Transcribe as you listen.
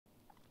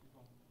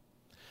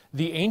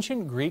The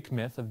ancient Greek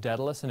myth of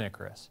Daedalus and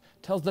Icarus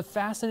tells the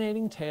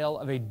fascinating tale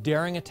of a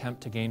daring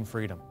attempt to gain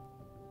freedom.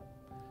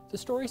 The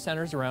story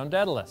centers around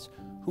Daedalus,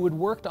 who had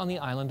worked on the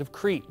island of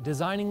Crete,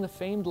 designing the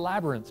famed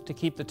labyrinth to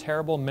keep the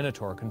terrible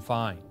Minotaur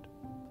confined.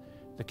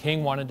 The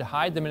king wanted to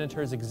hide the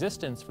Minotaur's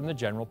existence from the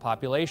general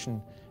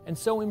population, and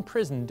so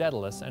imprisoned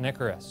Daedalus and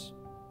Icarus.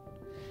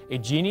 A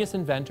genius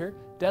inventor,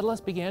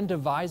 Daedalus began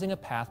devising a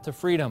path to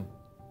freedom.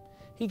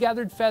 He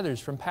gathered feathers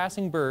from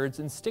passing birds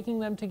and, sticking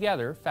them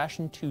together,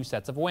 fashioned two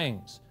sets of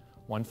wings,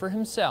 one for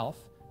himself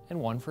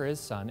and one for his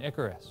son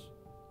Icarus.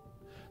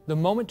 The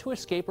moment to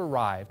escape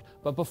arrived,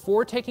 but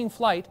before taking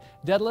flight,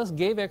 Daedalus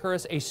gave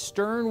Icarus a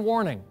stern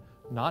warning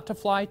not to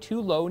fly too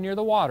low near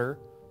the water,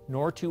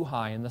 nor too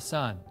high in the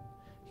sun.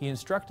 He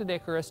instructed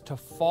Icarus to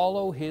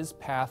follow his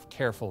path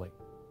carefully.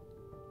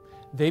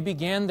 They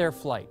began their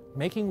flight,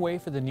 making way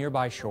for the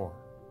nearby shore.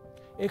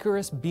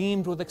 Icarus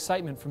beamed with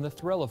excitement from the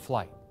thrill of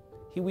flight.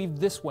 He weaved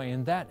this way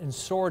and that and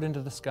soared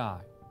into the sky.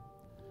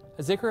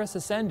 As Icarus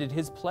ascended,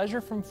 his pleasure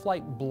from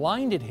flight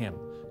blinded him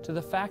to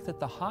the fact that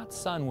the hot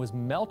sun was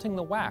melting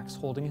the wax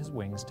holding his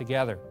wings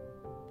together.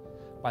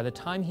 By the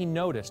time he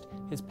noticed,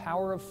 his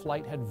power of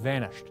flight had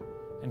vanished,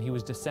 and he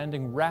was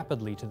descending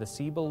rapidly to the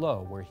sea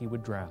below where he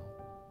would drown.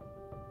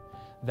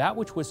 That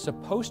which was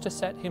supposed to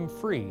set him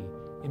free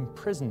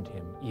imprisoned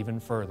him even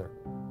further.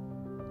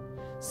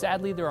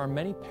 Sadly, there are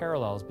many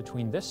parallels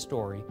between this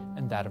story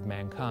and that of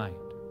mankind.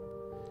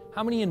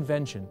 How many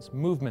inventions,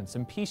 movements,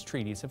 and peace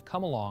treaties have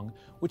come along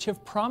which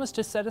have promised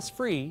to set us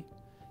free,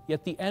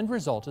 yet the end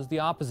result is the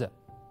opposite?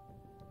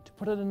 To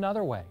put it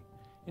another way,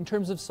 in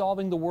terms of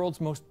solving the world's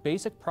most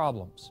basic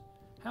problems,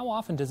 how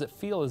often does it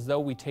feel as though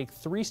we take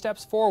 3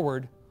 steps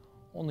forward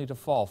only to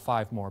fall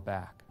 5 more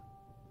back?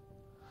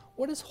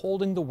 What is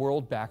holding the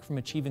world back from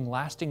achieving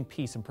lasting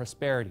peace and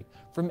prosperity,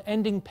 from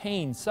ending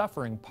pain,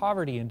 suffering,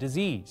 poverty, and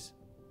disease?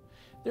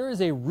 There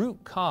is a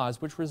root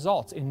cause which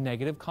results in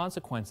negative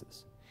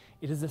consequences.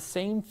 It is the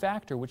same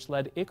factor which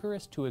led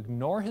Icarus to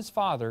ignore his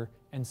father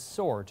and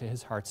soar to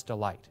his heart's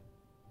delight.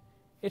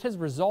 It has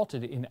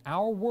resulted in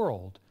our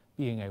world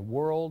being a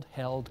world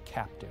held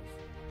captive.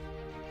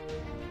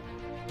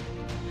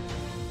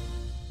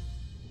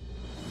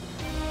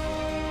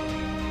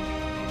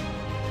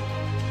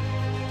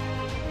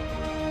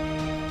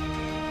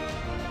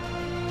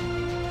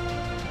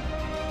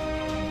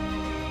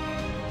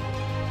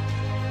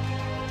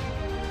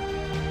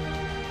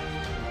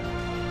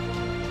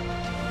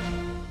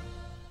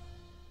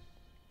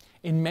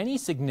 In many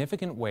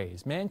significant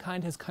ways,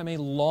 mankind has come a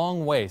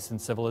long way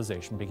since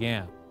civilization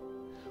began.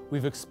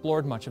 We've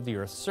explored much of the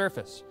Earth's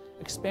surface,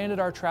 expanded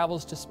our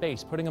travels to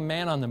space, putting a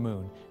man on the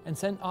moon, and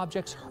sent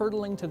objects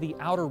hurtling to the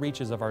outer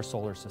reaches of our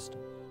solar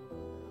system.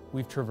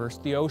 We've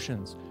traversed the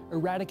oceans,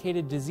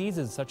 eradicated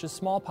diseases such as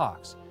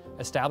smallpox,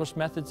 established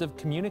methods of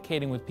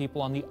communicating with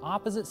people on the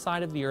opposite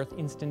side of the Earth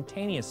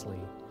instantaneously,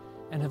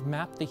 and have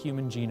mapped the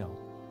human genome.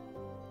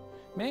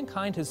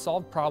 Mankind has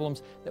solved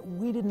problems that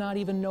we did not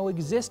even know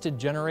existed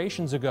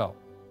generations ago.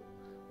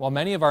 While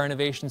many of our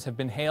innovations have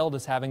been hailed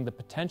as having the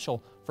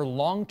potential for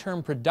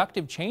long-term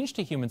productive change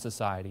to human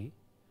society,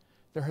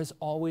 there has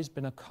always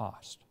been a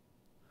cost.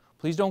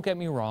 Please don't get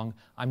me wrong,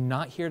 I'm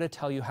not here to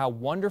tell you how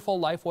wonderful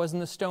life was in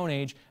the Stone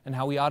Age and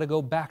how we ought to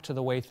go back to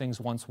the way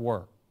things once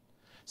were.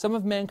 Some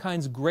of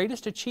mankind's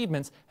greatest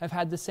achievements have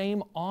had the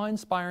same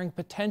awe-inspiring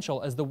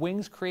potential as the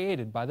wings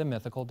created by the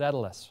mythical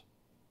Daedalus.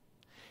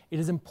 It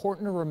is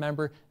important to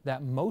remember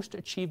that most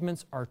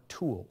achievements are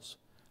tools.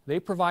 They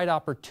provide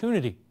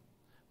opportunity,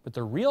 but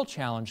the real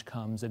challenge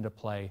comes into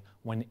play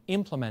when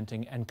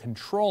implementing and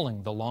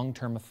controlling the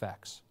long-term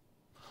effects.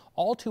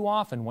 All too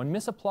often, when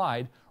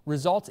misapplied,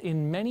 results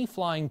in many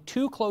flying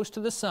too close to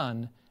the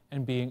sun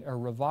and being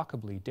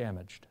irrevocably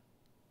damaged.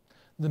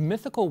 The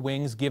mythical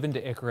wings given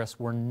to Icarus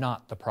were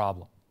not the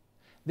problem.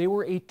 They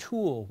were a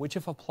tool which,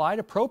 if applied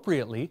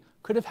appropriately,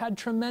 could have had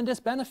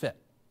tremendous benefit.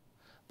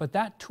 But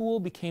that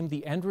tool became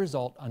the end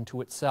result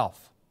unto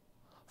itself.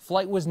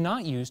 Flight was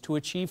not used to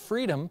achieve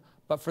freedom,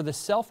 but for the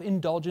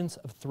self-indulgence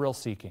of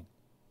thrill-seeking.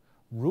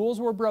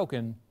 Rules were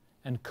broken,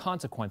 and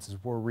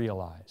consequences were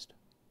realized.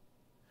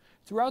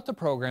 Throughout the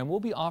program, we'll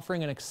be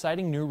offering an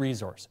exciting new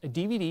resource, a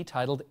DVD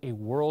titled A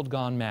World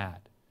Gone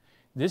Mad.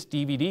 This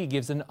DVD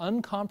gives an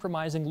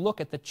uncompromising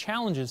look at the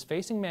challenges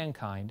facing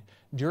mankind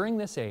during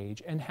this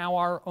age and how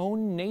our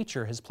own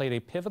nature has played a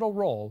pivotal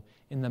role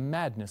in the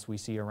madness we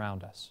see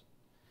around us.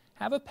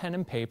 Have a pen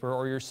and paper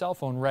or your cell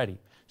phone ready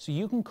so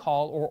you can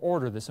call or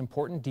order this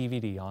important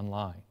DVD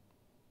online.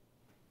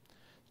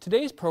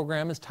 Today's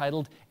program is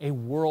titled A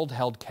World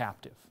Held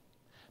Captive.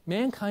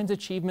 Mankind's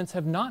achievements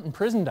have not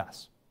imprisoned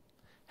us.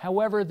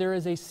 However, there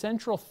is a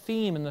central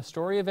theme in the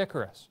story of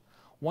Icarus,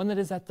 one that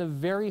is at the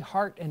very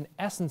heart and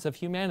essence of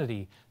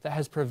humanity that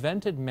has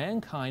prevented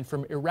mankind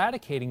from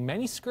eradicating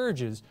many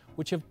scourges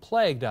which have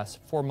plagued us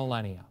for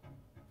millennia.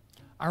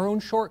 Our own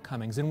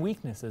shortcomings and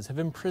weaknesses have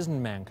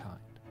imprisoned mankind.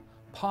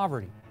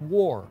 Poverty,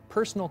 war,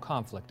 personal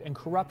conflict, and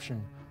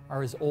corruption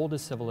are as old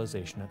as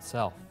civilization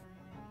itself.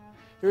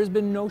 There has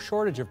been no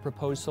shortage of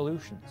proposed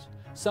solutions.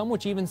 some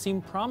which even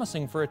seemed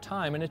promising for a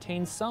time and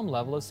attained some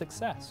level of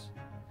success.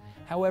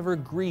 However,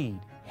 greed,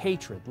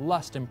 hatred,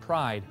 lust, and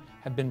pride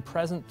have been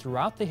present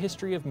throughout the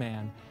history of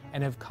man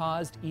and have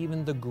caused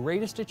even the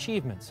greatest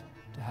achievements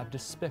to have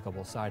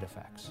despicable side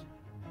effects.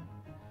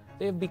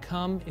 They have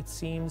become, it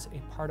seems,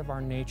 a part of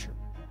our nature.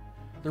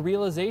 The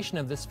realization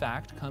of this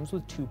fact comes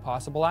with two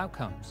possible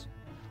outcomes.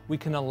 We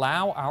can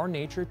allow our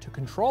nature to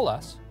control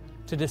us,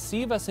 to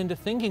deceive us into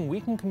thinking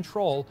we can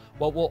control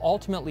what will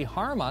ultimately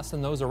harm us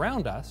and those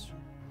around us,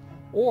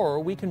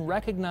 or we can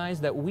recognize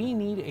that we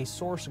need a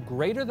source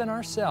greater than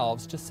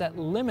ourselves to set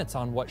limits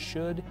on what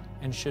should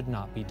and should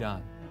not be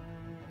done.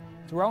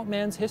 Throughout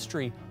man's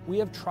history, we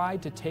have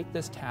tried to take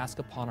this task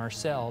upon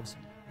ourselves,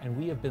 and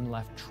we have been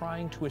left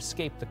trying to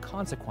escape the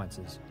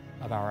consequences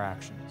of our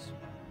actions.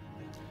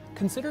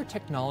 Consider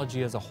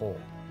technology as a whole.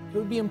 It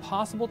would be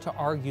impossible to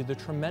argue the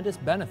tremendous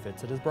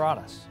benefits it has brought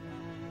us.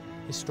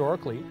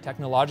 Historically,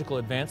 technological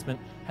advancement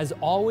has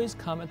always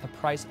come at the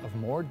price of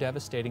more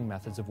devastating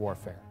methods of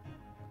warfare.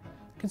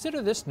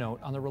 Consider this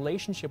note on the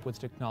relationship with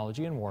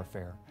technology and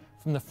warfare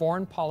from the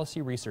Foreign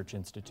Policy Research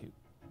Institute.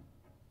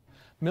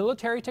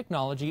 Military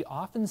technology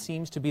often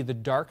seems to be the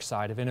dark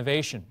side of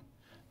innovation,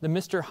 the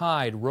Mr.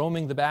 Hyde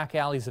roaming the back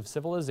alleys of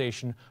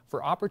civilization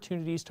for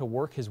opportunities to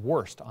work his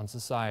worst on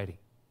society.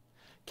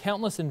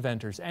 Countless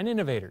inventors and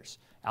innovators,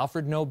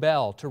 Alfred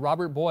Nobel to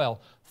Robert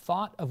Boyle,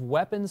 thought of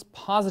weapons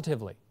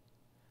positively.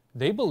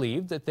 They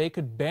believed that they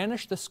could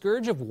banish the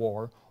scourge of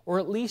war or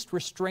at least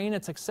restrain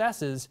its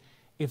excesses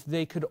if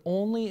they could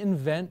only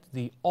invent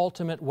the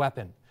ultimate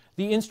weapon,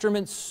 the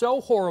instrument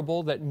so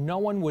horrible that no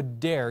one would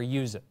dare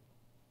use it.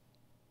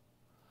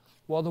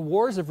 While the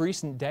wars of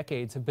recent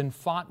decades have been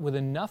fought with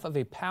enough of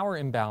a power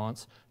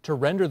imbalance to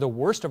render the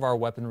worst of our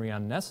weaponry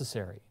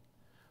unnecessary,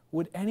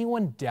 would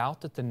anyone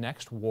doubt that the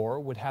next war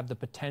would have the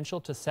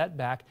potential to set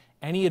back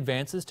any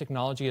advances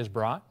technology has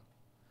brought?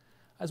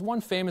 As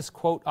one famous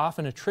quote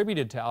often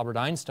attributed to Albert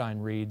Einstein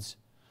reads,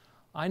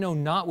 "I know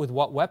not with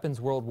what weapons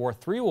World War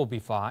III will be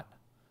fought,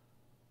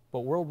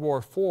 but World War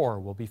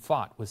IV will be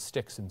fought with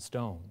sticks and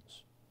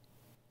stones."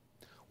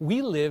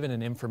 We live in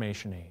an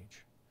information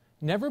age.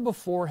 Never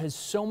before has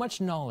so much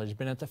knowledge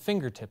been at the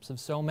fingertips of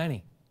so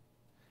many.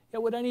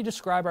 Yet would any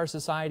describe our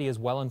society as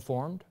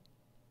well-informed?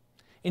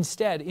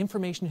 Instead,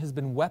 information has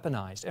been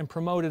weaponized and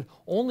promoted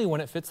only when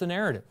it fits the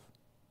narrative.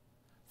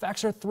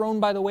 Facts are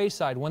thrown by the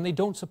wayside when they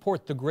don't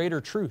support the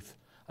greater truth,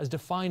 as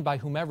defined by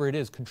whomever it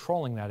is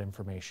controlling that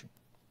information.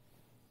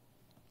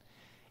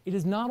 It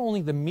is not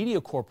only the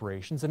media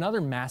corporations and other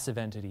massive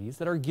entities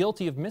that are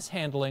guilty of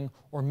mishandling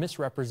or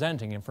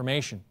misrepresenting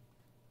information.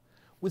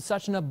 With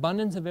such an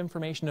abundance of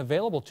information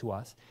available to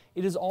us,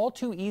 it is all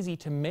too easy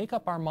to make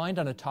up our mind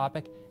on a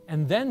topic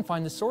and then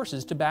find the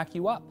sources to back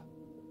you up.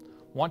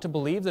 Want to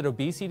believe that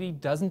obesity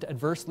doesn't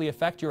adversely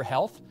affect your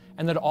health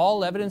and that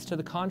all evidence to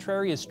the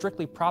contrary is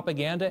strictly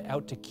propaganda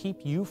out to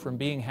keep you from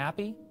being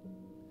happy?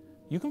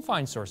 You can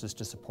find sources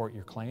to support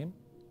your claim.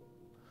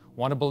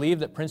 Want to believe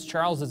that Prince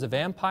Charles is a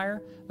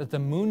vampire, that the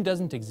moon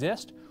doesn't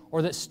exist,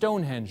 or that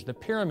Stonehenge, the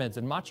pyramids,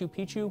 and Machu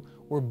Picchu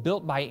were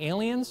built by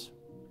aliens?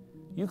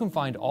 You can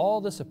find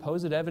all the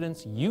supposed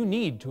evidence you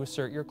need to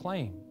assert your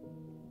claim.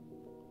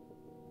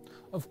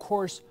 Of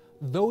course,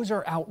 those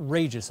are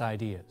outrageous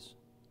ideas.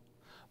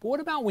 But what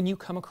about when you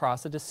come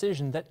across a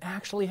decision that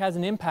actually has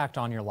an impact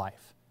on your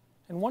life,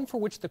 and one for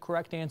which the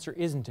correct answer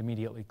isn't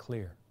immediately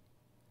clear?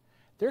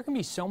 There can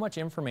be so much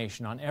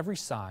information on every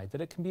side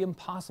that it can be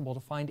impossible to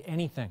find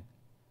anything.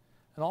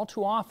 And all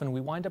too often we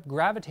wind up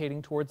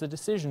gravitating towards a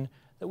decision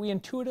that we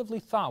intuitively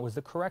thought was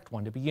the correct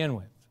one to begin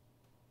with.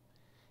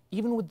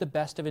 Even with the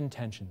best of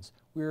intentions,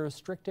 we are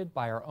restricted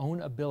by our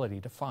own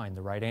ability to find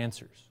the right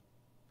answers.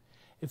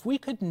 If we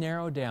could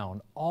narrow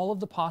down all of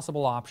the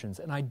possible options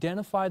and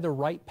identify the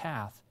right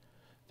path,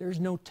 there's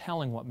no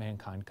telling what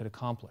mankind could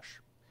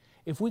accomplish.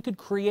 If we could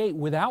create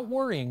without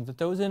worrying that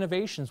those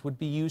innovations would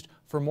be used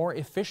for more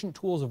efficient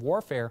tools of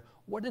warfare,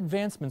 what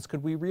advancements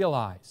could we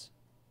realize?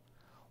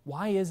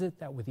 Why is it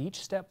that with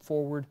each step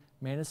forward,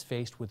 man is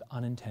faced with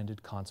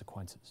unintended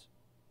consequences?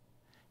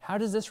 How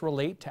does this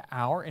relate to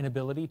our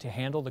inability to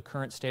handle the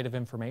current state of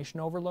information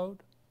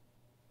overload?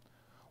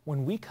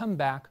 When we come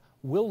back,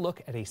 we'll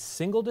look at a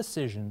single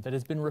decision that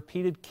has been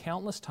repeated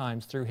countless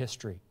times through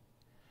history.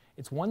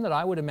 It's one that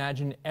I would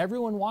imagine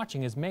everyone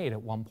watching has made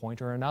at one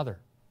point or another.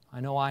 I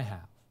know I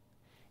have.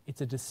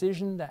 It's a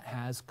decision that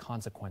has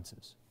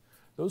consequences.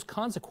 Those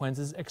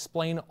consequences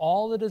explain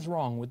all that is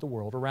wrong with the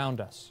world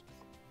around us.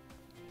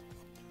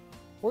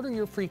 Order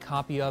your free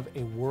copy of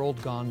A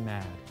World Gone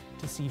Mad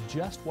to see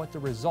just what the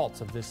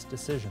results of this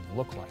decision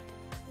look like.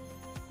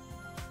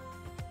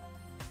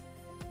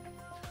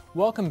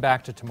 Welcome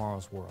back to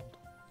Tomorrow's World.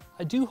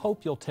 I do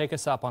hope you'll take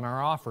us up on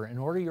our offer and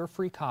order your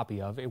free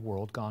copy of A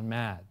World Gone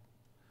Mad.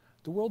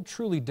 The world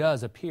truly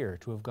does appear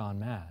to have gone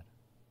mad.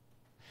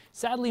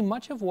 Sadly,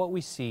 much of what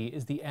we see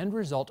is the end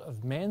result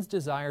of man's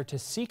desire to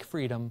seek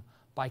freedom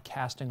by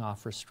casting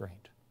off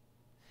restraint.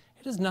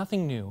 It is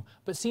nothing new,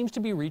 but seems to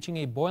be reaching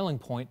a boiling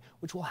point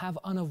which will have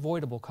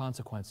unavoidable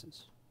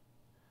consequences.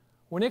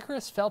 When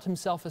Icarus felt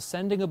himself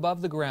ascending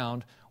above the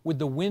ground, with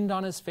the wind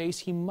on his face,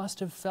 he must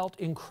have felt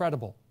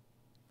incredible.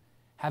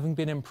 Having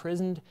been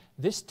imprisoned,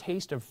 this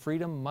taste of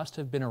freedom must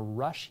have been a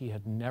rush he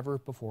had never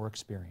before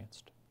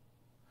experienced.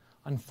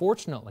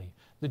 Unfortunately,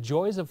 the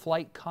joys of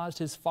flight caused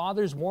his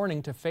father's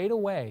warning to fade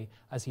away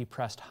as he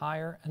pressed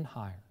higher and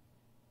higher.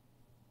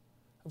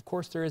 Of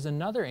course, there is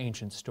another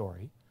ancient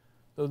story,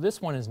 though this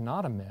one is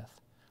not a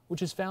myth,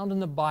 which is found in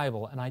the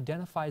Bible and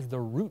identifies the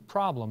root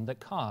problem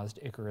that caused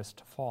Icarus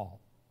to fall.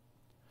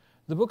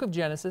 The book of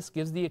Genesis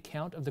gives the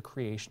account of the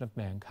creation of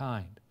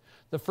mankind.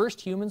 The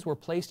first humans were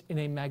placed in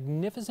a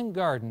magnificent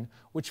garden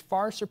which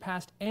far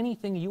surpassed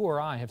anything you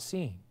or I have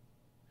seen.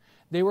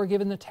 They were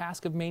given the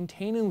task of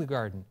maintaining the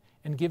garden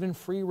and given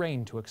free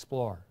rein to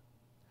explore.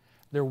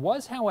 There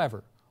was,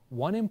 however,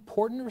 one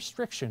important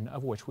restriction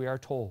of which we are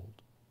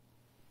told.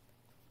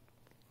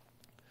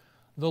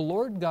 The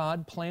Lord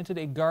God planted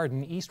a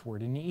garden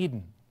eastward in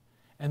Eden,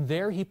 and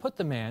there he put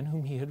the man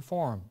whom he had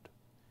formed.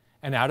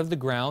 And out of the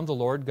ground the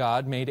Lord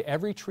God made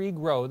every tree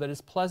grow that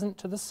is pleasant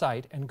to the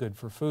sight and good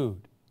for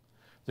food.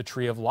 The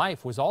tree of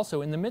life was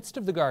also in the midst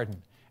of the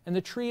garden, and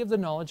the tree of the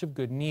knowledge of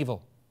good and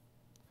evil.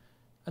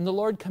 And the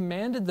Lord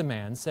commanded the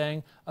man,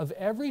 saying, Of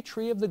every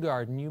tree of the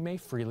garden you may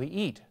freely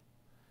eat,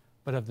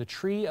 but of the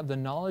tree of the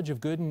knowledge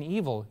of good and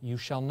evil you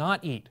shall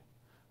not eat,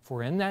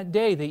 for in that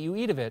day that you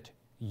eat of it,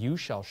 you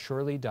shall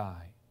surely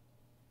die.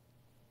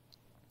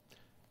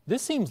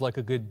 This seems like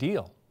a good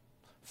deal.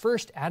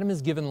 First, Adam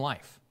is given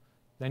life.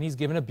 Then he's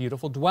given a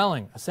beautiful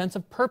dwelling, a sense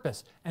of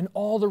purpose, and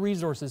all the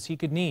resources he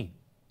could need.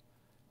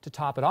 To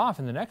top it off,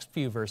 in the next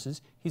few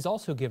verses, he's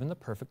also given the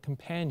perfect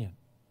companion.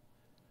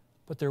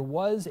 But there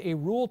was a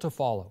rule to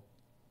follow.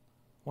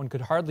 One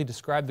could hardly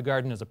describe the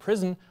garden as a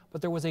prison,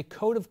 but there was a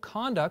code of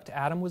conduct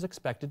Adam was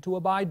expected to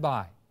abide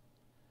by.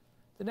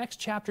 The next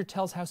chapter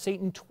tells how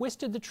Satan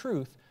twisted the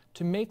truth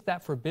to make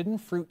that forbidden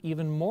fruit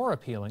even more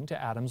appealing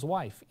to Adam's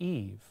wife,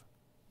 Eve.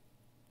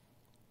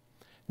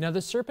 Now the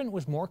serpent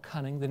was more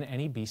cunning than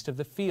any beast of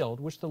the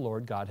field which the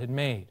Lord God had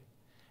made.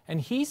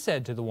 And he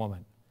said to the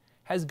woman,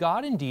 Has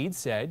God indeed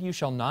said, You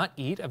shall not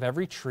eat of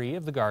every tree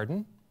of the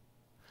garden?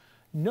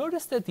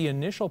 Notice that the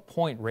initial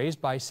point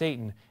raised by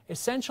Satan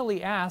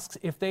essentially asks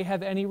if they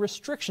have any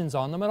restrictions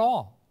on them at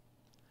all.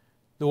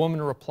 The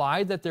woman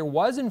replied that there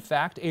was in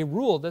fact a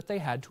rule that they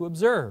had to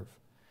observe.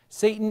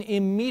 Satan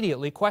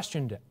immediately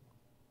questioned it.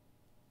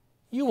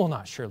 You will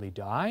not surely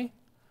die,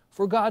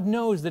 for God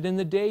knows that in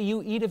the day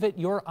you eat of it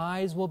your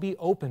eyes will be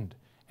opened,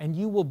 and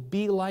you will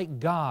be like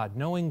God,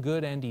 knowing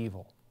good and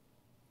evil.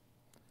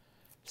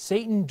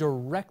 Satan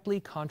directly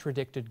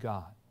contradicted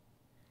God.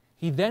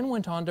 He then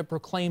went on to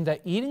proclaim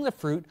that eating the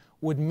fruit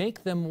would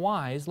make them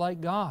wise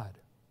like God.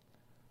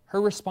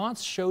 Her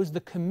response shows the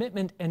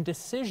commitment and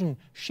decision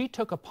she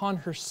took upon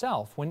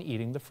herself when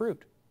eating the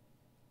fruit.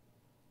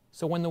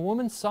 So when the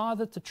woman saw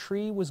that the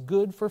tree was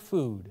good for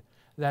food,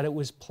 that it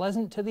was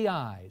pleasant to the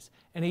eyes,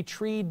 and a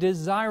tree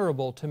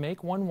desirable to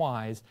make one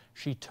wise,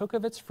 she took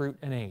of its fruit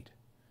and ate.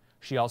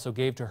 She also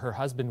gave to her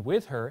husband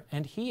with her,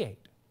 and he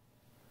ate.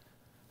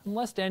 And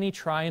lest any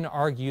try and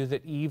argue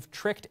that Eve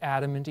tricked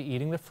Adam into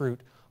eating the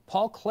fruit,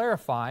 Paul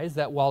clarifies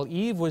that while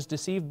Eve was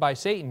deceived by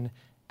Satan,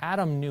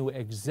 Adam knew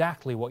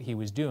exactly what he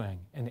was doing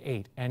and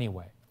ate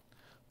anyway.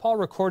 Paul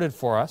recorded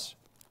for us,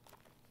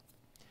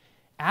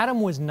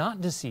 Adam was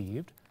not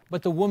deceived,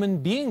 but the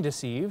woman being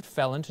deceived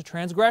fell into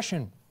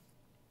transgression.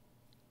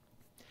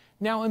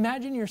 Now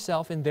imagine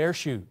yourself in their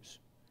shoes.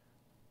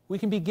 We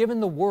can be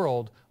given the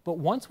world, but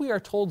once we are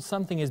told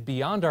something is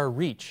beyond our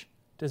reach,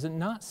 does it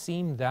not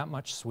seem that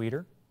much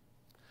sweeter?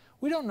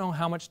 We don't know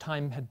how much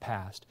time had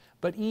passed,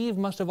 but Eve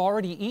must have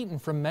already eaten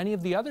from many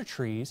of the other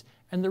trees,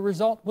 and the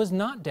result was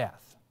not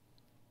death.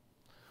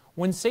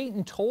 When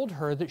Satan told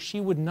her that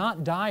she would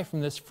not die from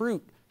this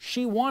fruit,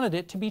 she wanted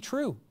it to be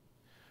true.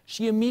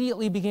 She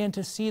immediately began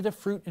to see the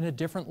fruit in a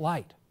different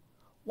light.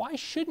 Why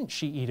shouldn't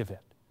she eat of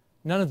it?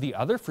 None of the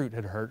other fruit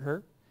had hurt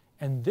her,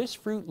 and this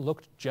fruit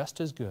looked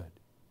just as good.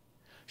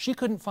 She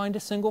couldn't find a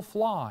single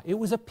flaw. It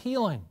was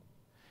appealing.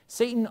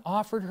 Satan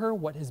offered her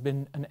what has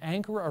been an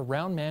anchor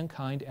around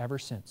mankind ever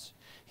since.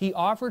 He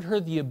offered her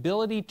the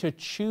ability to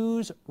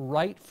choose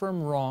right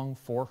from wrong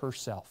for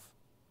herself.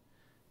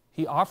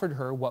 He offered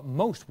her what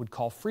most would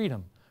call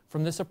freedom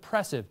from this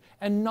oppressive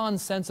and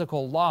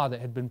nonsensical law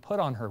that had been put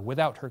on her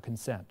without her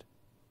consent.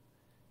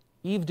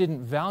 Eve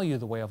didn't value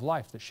the way of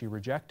life that she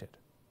rejected.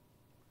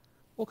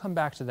 We'll come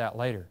back to that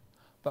later,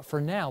 but for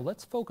now,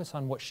 let's focus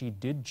on what she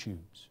did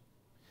choose.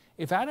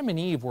 If Adam and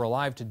Eve were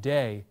alive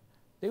today,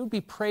 they would be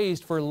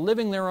praised for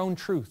living their own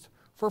truth,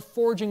 for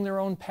forging their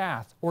own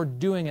path, or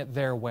doing it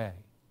their way.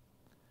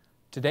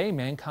 Today,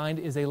 mankind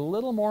is a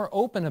little more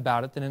open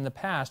about it than in the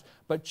past,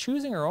 but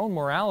choosing our own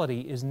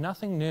morality is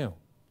nothing new.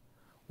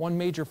 One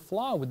major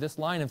flaw with this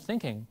line of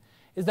thinking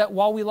is that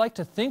while we like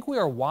to think we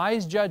are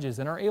wise judges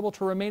and are able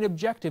to remain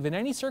objective in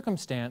any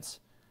circumstance,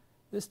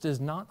 this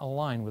does not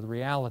align with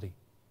reality.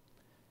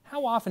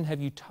 How often have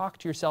you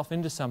talked yourself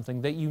into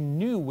something that you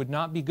knew would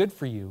not be good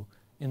for you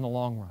in the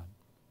long run?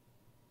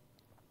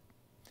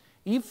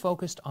 Eve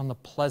focused on the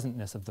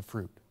pleasantness of the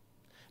fruit.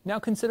 Now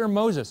consider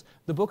Moses.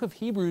 The book of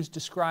Hebrews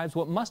describes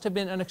what must have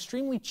been an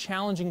extremely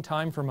challenging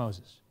time for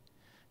Moses.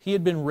 He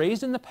had been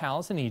raised in the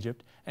palace in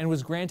Egypt and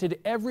was granted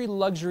every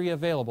luxury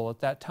available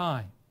at that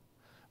time.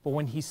 But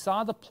when he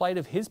saw the plight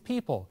of his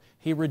people,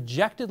 he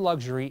rejected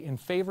luxury in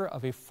favor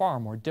of a far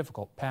more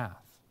difficult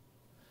path.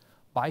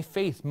 By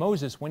faith,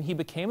 Moses, when he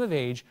became of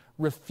age,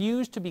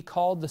 refused to be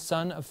called the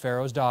son of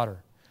Pharaoh's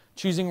daughter,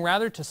 choosing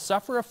rather to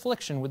suffer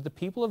affliction with the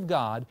people of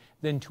God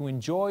than to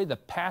enjoy the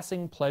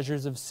passing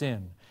pleasures of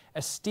sin,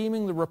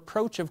 esteeming the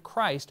reproach of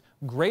Christ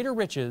greater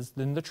riches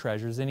than the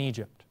treasures in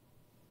Egypt.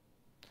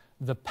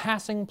 The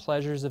passing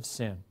pleasures of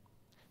sin.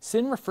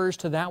 Sin refers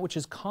to that which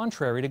is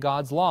contrary to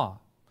God's law,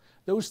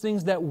 those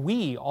things that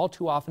we all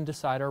too often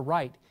decide are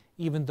right,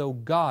 even though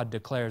God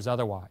declares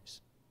otherwise.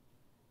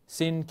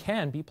 Sin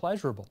can be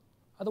pleasurable,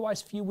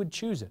 otherwise few would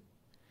choose it.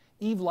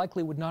 Eve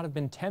likely would not have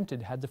been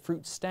tempted had the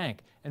fruit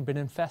stank and been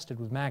infested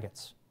with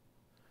maggots.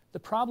 The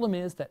problem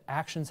is that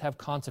actions have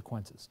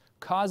consequences,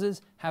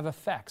 causes have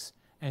effects,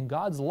 and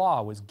God's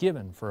law was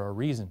given for a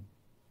reason.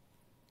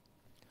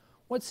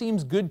 What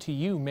seems good to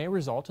you may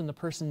result in the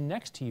person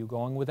next to you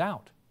going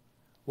without.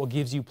 What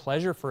gives you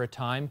pleasure for a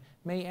time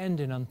may end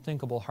in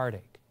unthinkable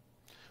heartache.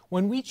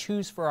 When we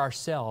choose for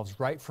ourselves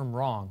right from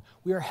wrong,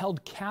 we are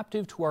held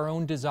captive to our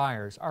own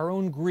desires, our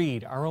own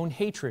greed, our own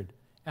hatred,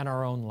 and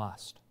our own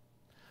lust.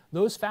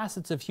 Those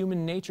facets of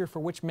human nature for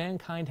which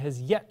mankind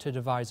has yet to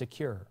devise a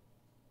cure.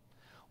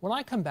 When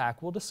I come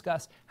back, we'll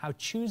discuss how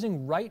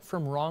choosing right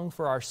from wrong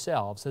for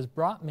ourselves has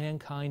brought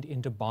mankind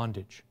into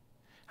bondage,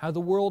 how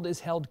the world is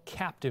held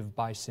captive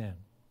by sin.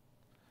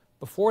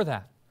 Before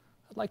that,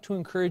 I'd like to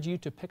encourage you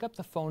to pick up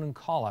the phone and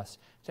call us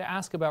to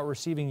ask about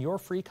receiving your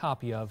free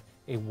copy of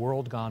A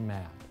World Gone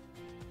Mad.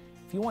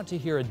 If you want to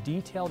hear a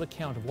detailed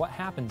account of what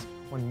happens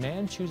when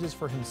man chooses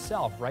for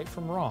himself right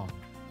from wrong,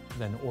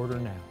 then order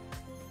now.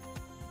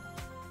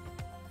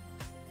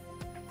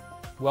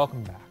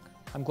 Welcome back.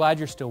 I'm glad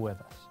you're still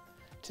with us.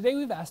 Today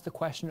we've asked the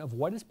question of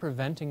what is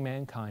preventing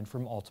mankind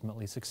from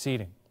ultimately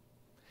succeeding.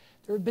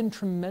 There have been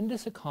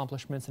tremendous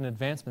accomplishments and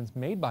advancements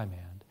made by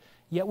man,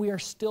 yet we are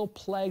still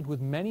plagued with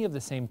many of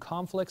the same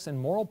conflicts and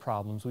moral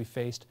problems we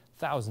faced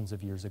thousands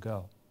of years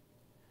ago.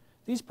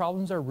 These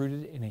problems are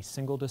rooted in a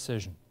single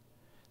decision.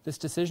 This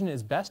decision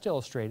is best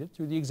illustrated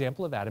through the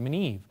example of Adam and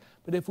Eve,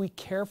 but if we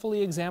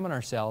carefully examine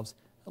ourselves,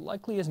 it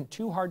likely isn't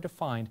too hard to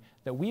find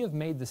that we have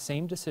made the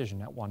same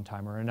decision at one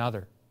time or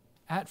another.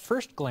 At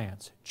first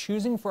glance,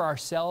 choosing for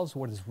ourselves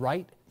what is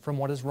right from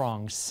what is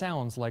wrong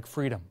sounds like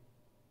freedom.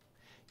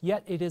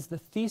 Yet it is the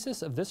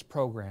thesis of this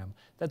program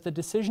that the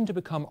decision to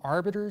become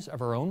arbiters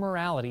of our own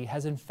morality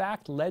has in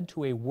fact led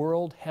to a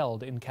world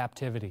held in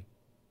captivity.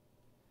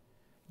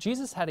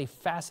 Jesus had a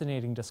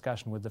fascinating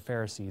discussion with the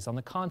Pharisees on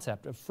the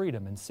concept of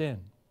freedom and sin.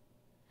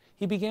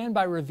 He began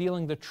by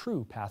revealing the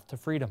true path to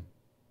freedom.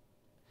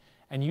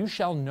 And you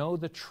shall know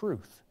the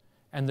truth,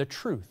 and the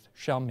truth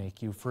shall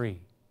make you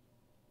free.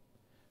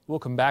 We'll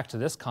come back to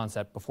this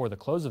concept before the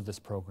close of this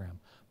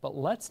program, but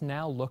let's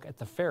now look at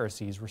the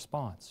Pharisees'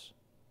 response.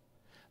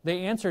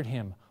 They answered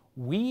him,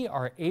 "We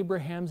are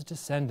Abraham's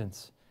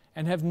descendants,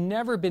 and have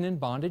never been in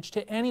bondage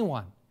to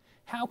anyone.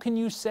 How can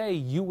you say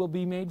you will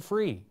be made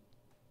free?"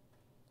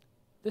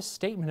 This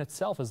statement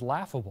itself is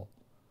laughable.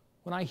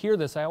 When I hear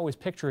this, I always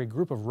picture a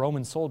group of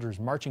Roman soldiers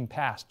marching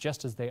past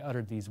just as they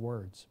uttered these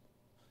words.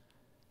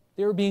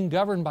 They were being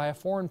governed by a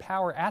foreign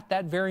power at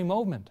that very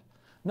moment.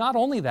 Not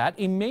only that,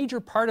 a major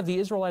part of the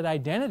Israelite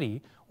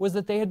identity was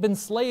that they had been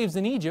slaves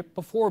in Egypt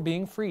before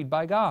being freed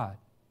by God.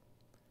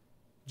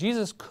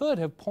 Jesus could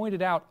have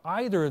pointed out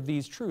either of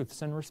these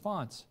truths in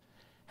response.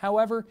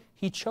 However,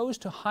 he chose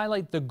to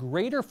highlight the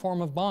greater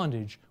form of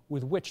bondage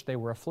with which they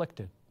were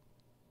afflicted.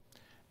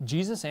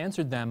 Jesus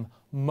answered them,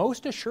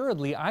 "Most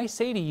assuredly, I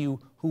say to you,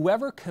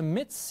 whoever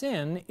commits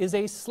sin is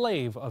a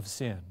slave of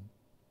sin."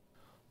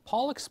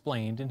 Paul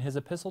explained in his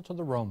epistle to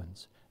the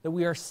Romans that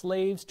we are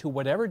slaves to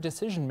whatever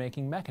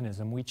decision-making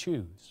mechanism we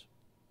choose.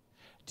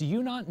 Do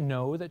you not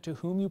know that to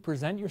whom you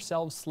present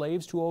yourselves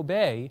slaves to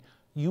obey,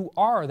 you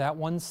are that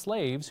one's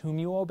slaves whom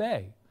you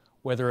obey,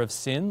 whether of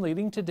sin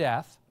leading to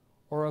death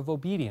or of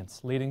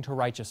obedience leading to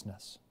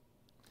righteousness?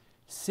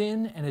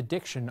 Sin and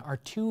addiction are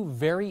two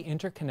very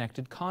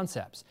interconnected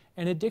concepts,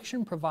 and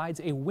addiction provides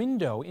a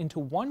window into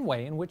one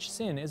way in which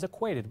sin is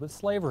equated with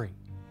slavery.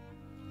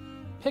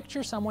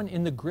 Picture someone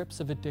in the grips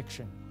of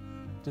addiction.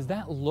 Does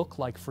that look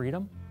like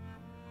freedom?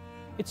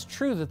 It's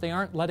true that they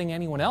aren't letting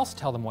anyone else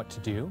tell them what to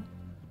do,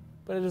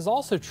 but it is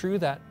also true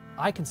that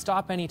 "I can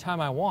stop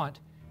anytime I want"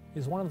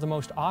 is one of the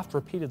most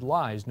oft-repeated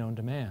lies known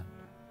to man.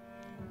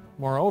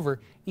 Moreover,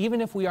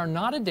 even if we are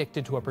not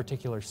addicted to a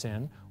particular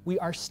sin, we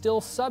are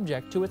still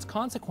subject to its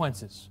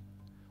consequences.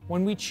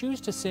 When we choose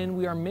to sin,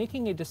 we are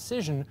making a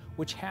decision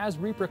which has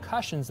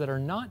repercussions that are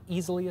not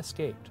easily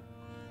escaped.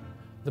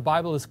 The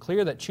Bible is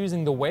clear that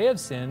choosing the way of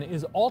sin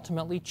is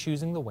ultimately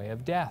choosing the way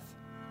of death.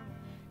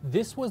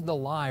 This was the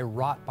lie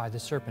wrought by the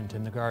serpent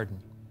in the garden.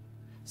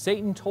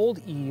 Satan told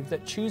Eve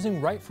that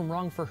choosing right from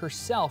wrong for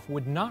herself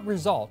would not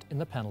result in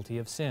the penalty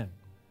of sin.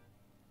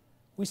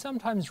 We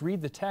sometimes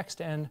read the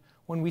text and,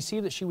 when we see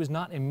that she was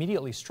not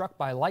immediately struck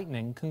by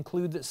lightning,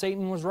 conclude that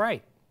Satan was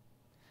right.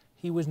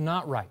 He was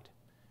not right.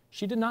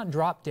 She did not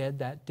drop dead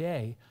that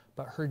day,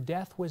 but her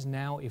death was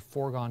now a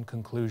foregone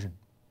conclusion.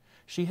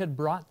 She had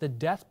brought the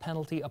death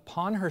penalty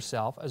upon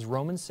herself, as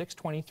Romans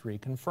 6:23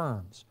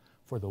 confirms,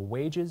 for the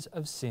wages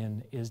of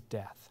sin is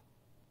death.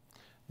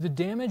 The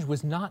damage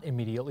was not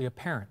immediately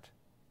apparent.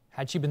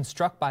 Had she been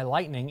struck by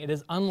lightning, it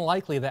is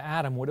unlikely that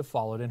Adam would have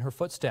followed in her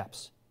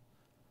footsteps.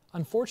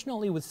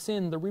 Unfortunately, with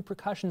sin, the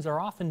repercussions are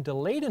often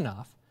delayed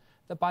enough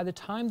that by the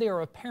time they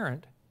are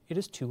apparent, it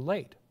is too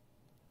late.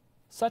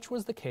 Such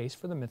was the case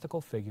for the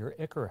mythical figure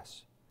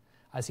Icarus.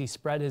 As he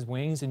spread his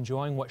wings,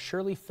 enjoying what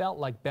surely felt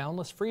like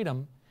boundless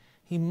freedom,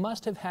 he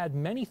must have had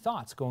many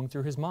thoughts going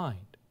through his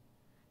mind.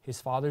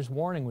 His father's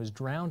warning was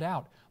drowned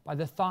out by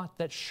the thought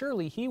that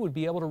surely he would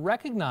be able to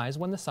recognize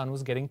when the sun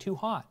was getting too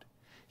hot.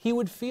 He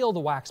would feel the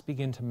wax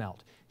begin to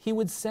melt. He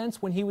would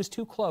sense when he was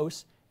too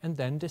close and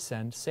then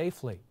descend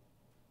safely.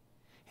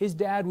 His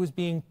dad was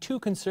being too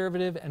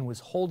conservative and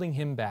was holding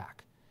him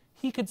back.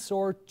 He could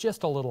soar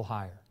just a little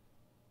higher.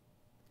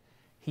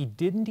 He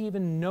didn't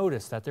even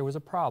notice that there was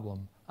a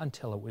problem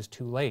until it was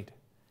too late,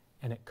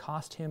 and it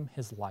cost him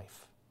his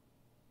life.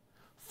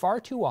 Far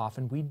too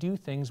often we do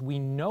things we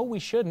know we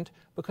shouldn't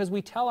because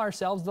we tell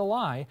ourselves the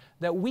lie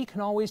that we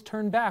can always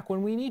turn back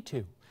when we need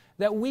to,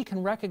 that we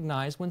can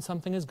recognize when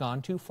something has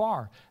gone too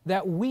far,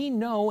 that we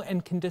know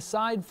and can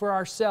decide for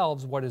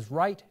ourselves what is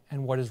right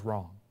and what is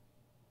wrong.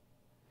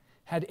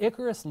 Had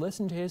Icarus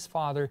listened to his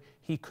father,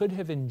 he could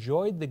have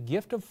enjoyed the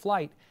gift of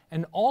flight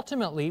and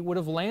ultimately would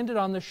have landed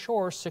on the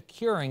shore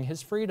securing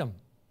his freedom.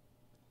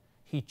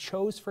 He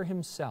chose for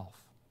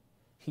himself.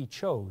 He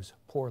chose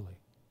poorly.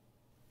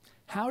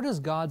 How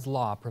does God's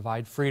law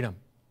provide freedom?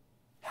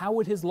 How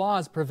would His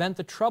laws prevent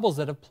the troubles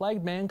that have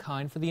plagued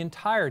mankind for the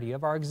entirety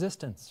of our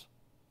existence?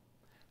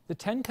 The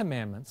Ten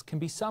Commandments can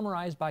be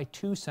summarized by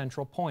two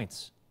central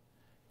points.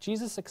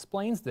 Jesus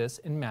explains this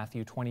in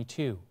Matthew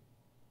 22.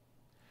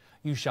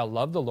 You shall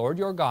love the Lord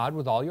your God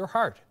with all your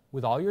heart,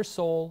 with all your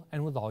soul,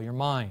 and with all your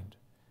mind.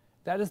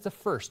 That is the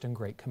first and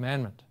great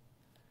commandment.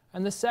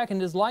 And the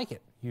second is like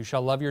it. You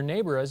shall love your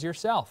neighbor as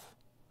yourself.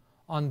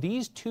 On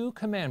these two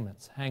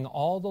commandments hang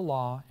all the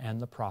law and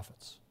the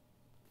prophets.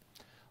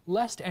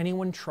 Lest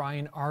anyone try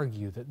and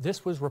argue that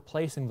this was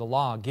replacing the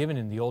law given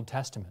in the Old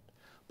Testament,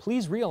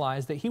 please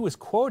realize that he was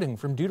quoting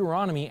from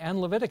Deuteronomy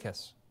and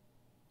Leviticus.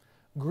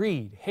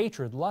 Greed,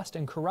 hatred, lust,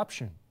 and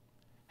corruption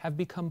have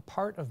become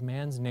part of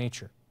man's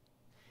nature.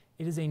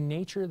 It is a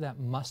nature that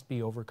must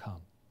be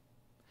overcome.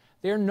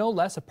 They are no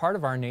less a part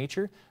of our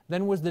nature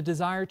than was the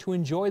desire to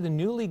enjoy the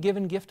newly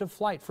given gift of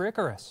flight for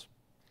Icarus.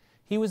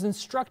 He was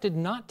instructed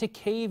not to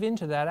cave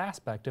into that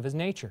aspect of his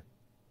nature.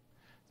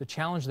 The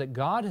challenge that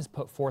God has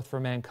put forth for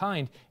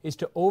mankind is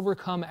to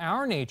overcome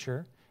our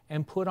nature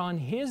and put on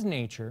His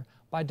nature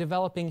by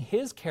developing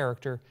His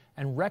character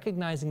and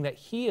recognizing that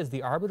He is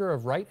the arbiter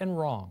of right and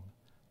wrong,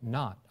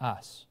 not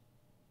us.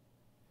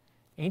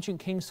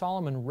 Ancient King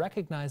Solomon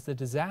recognized the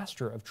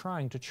disaster of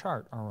trying to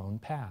chart our own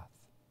path.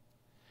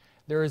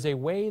 There is a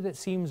way that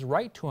seems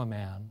right to a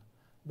man,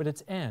 but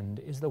its end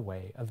is the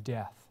way of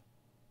death.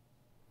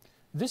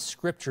 This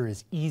scripture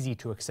is easy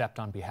to accept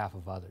on behalf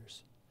of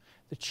others.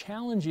 The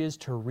challenge is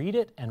to read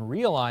it and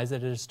realize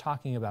that it is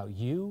talking about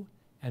you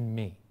and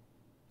me.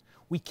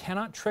 We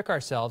cannot trick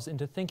ourselves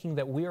into thinking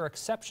that we are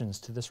exceptions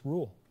to this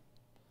rule.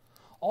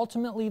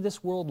 Ultimately,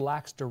 this world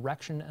lacks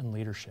direction and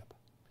leadership.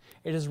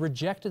 It has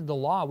rejected the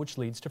law which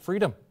leads to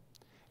freedom.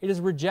 It has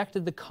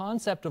rejected the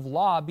concept of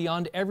law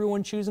beyond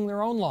everyone choosing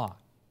their own law.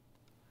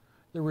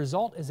 The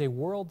result is a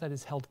world that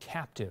is held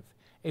captive,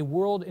 a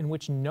world in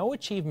which no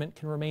achievement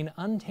can remain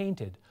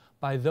untainted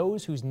by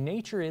those whose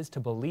nature is to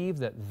believe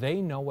that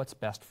they know what's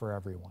best for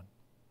everyone.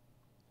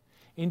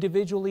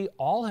 Individually,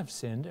 all have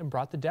sinned and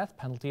brought the death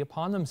penalty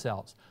upon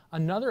themselves,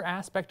 another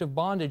aspect of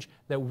bondage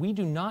that we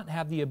do not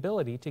have the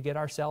ability to get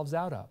ourselves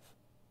out of.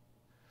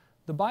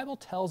 The Bible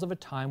tells of a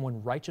time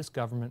when righteous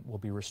government will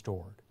be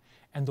restored,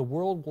 and the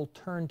world will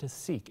turn to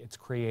seek its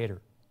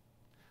Creator.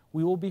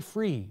 We will be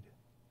freed,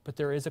 but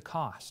there is a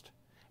cost.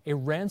 A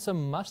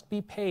ransom must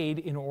be paid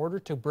in order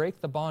to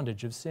break the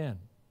bondage of sin.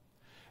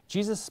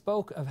 Jesus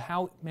spoke of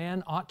how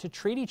man ought to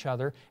treat each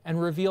other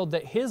and revealed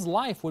that His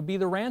life would be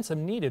the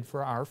ransom needed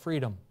for our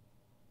freedom.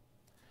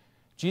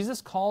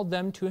 Jesus called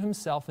them to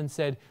Himself and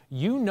said,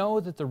 You know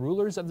that the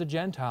rulers of the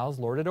Gentiles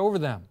lord it over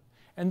them,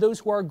 and those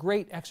who are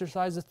great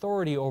exercise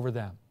authority over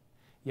them.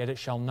 Yet it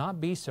shall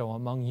not be so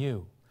among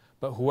you.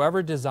 But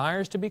whoever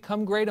desires to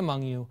become great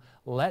among you,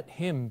 let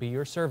him be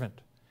your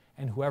servant.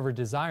 And whoever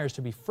desires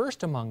to be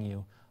first among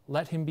you,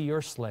 let him be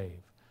your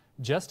slave,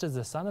 just as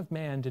the Son of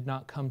Man did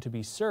not come to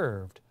be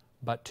served,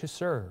 but to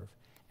serve,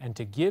 and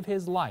to give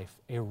His life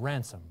a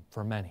ransom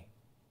for many.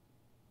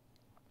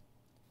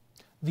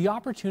 The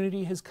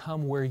opportunity has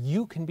come where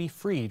you can be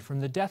freed from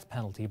the death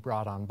penalty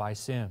brought on by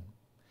sin.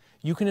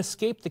 You can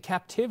escape the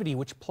captivity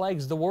which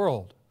plagues the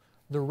world.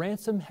 The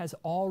ransom has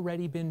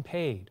already been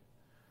paid.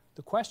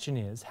 The question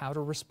is how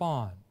to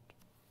respond.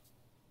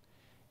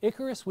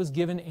 Icarus was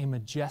given a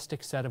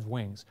majestic set of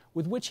wings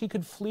with which he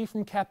could flee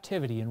from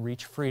captivity and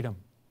reach freedom.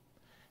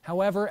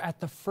 However,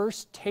 at the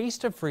first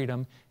taste of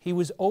freedom, he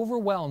was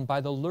overwhelmed by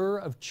the lure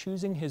of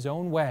choosing his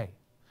own way.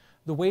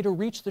 The way to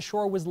reach the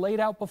shore was laid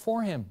out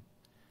before him.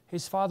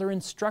 His father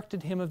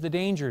instructed him of the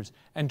dangers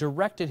and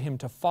directed him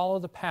to follow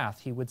the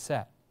path he would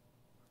set.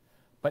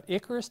 But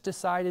Icarus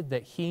decided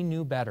that he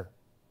knew better,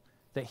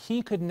 that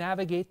he could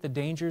navigate the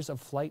dangers of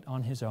flight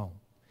on his own.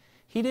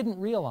 He didn't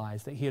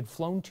realize that he had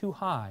flown too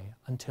high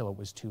until it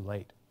was too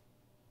late.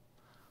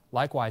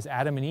 Likewise,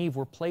 Adam and Eve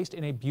were placed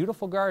in a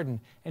beautiful garden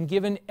and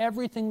given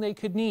everything they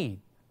could need.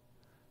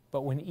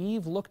 But when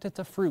Eve looked at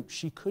the fruit,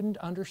 she couldn't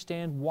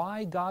understand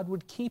why God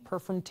would keep her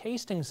from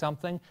tasting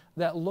something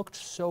that looked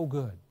so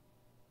good.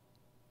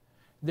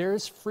 There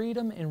is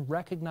freedom in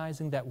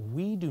recognizing that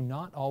we do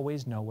not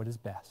always know what is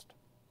best.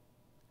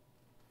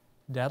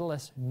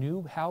 Daedalus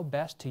knew how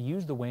best to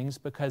use the wings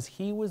because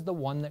he was the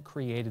one that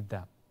created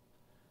them.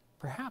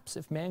 Perhaps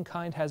if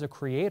mankind has a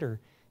creator,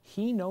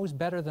 he knows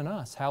better than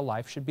us how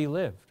life should be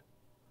lived.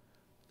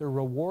 The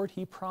reward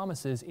he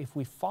promises if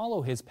we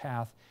follow his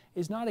path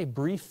is not a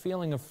brief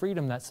feeling of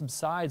freedom that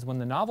subsides when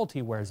the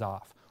novelty wears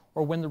off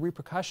or when the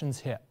repercussions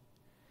hit.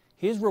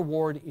 His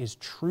reward is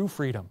true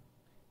freedom,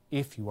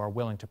 if you are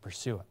willing to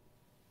pursue it.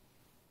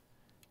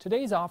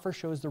 Today's offer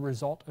shows the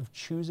result of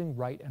choosing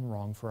right and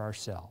wrong for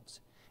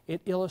ourselves.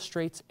 It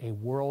illustrates a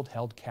world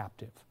held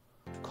captive.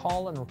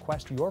 Call and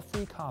request your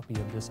free copy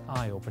of this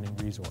eye-opening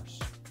resource.